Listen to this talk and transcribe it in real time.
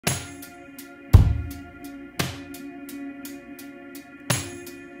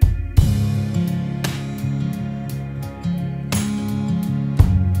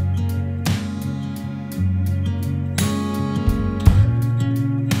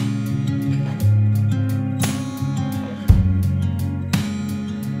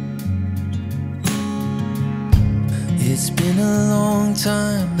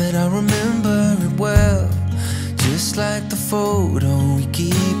time, but I remember it well. Just like the photo we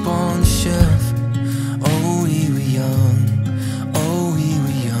keep on the shelf. Oh, we were young, oh, we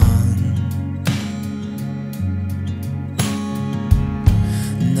were young.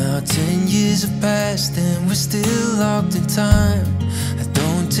 Now 10 years have passed and we're still locked in time. I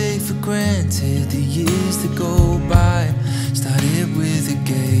don't take for granted the years that go by. Started with a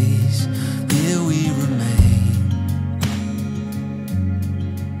gaze, here we remain.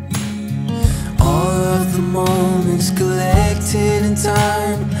 All of the moments collected in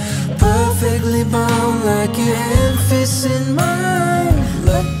time, perfectly bound like your hand fits in mine.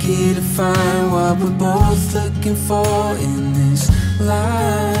 Lucky to find what we're both looking for in this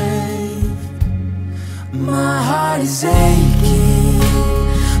life. My heart is aching,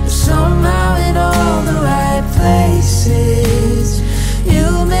 but somehow in all the right places. You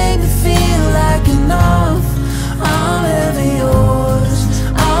make me feel like enough. I'm ever yours,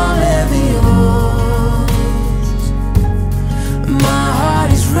 I'm ever yours. My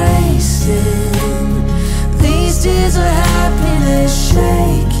heart is racing, these tears of happiness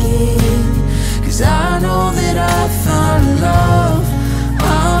shaking, 'cause I know that I found love.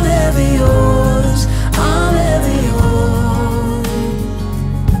 I'm ever yours, I'm ever yours.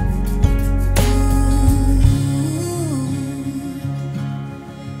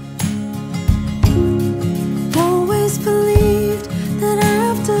 Always believed that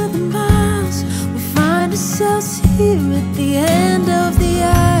after the miles we find ourselves here at the end of the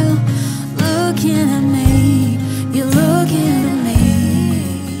aisle. Looking at me, you're looking at me.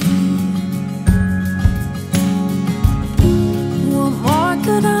 What more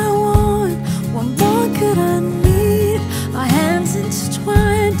could I want? What more could I need? Our hands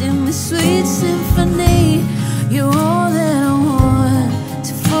intertwined in the sweet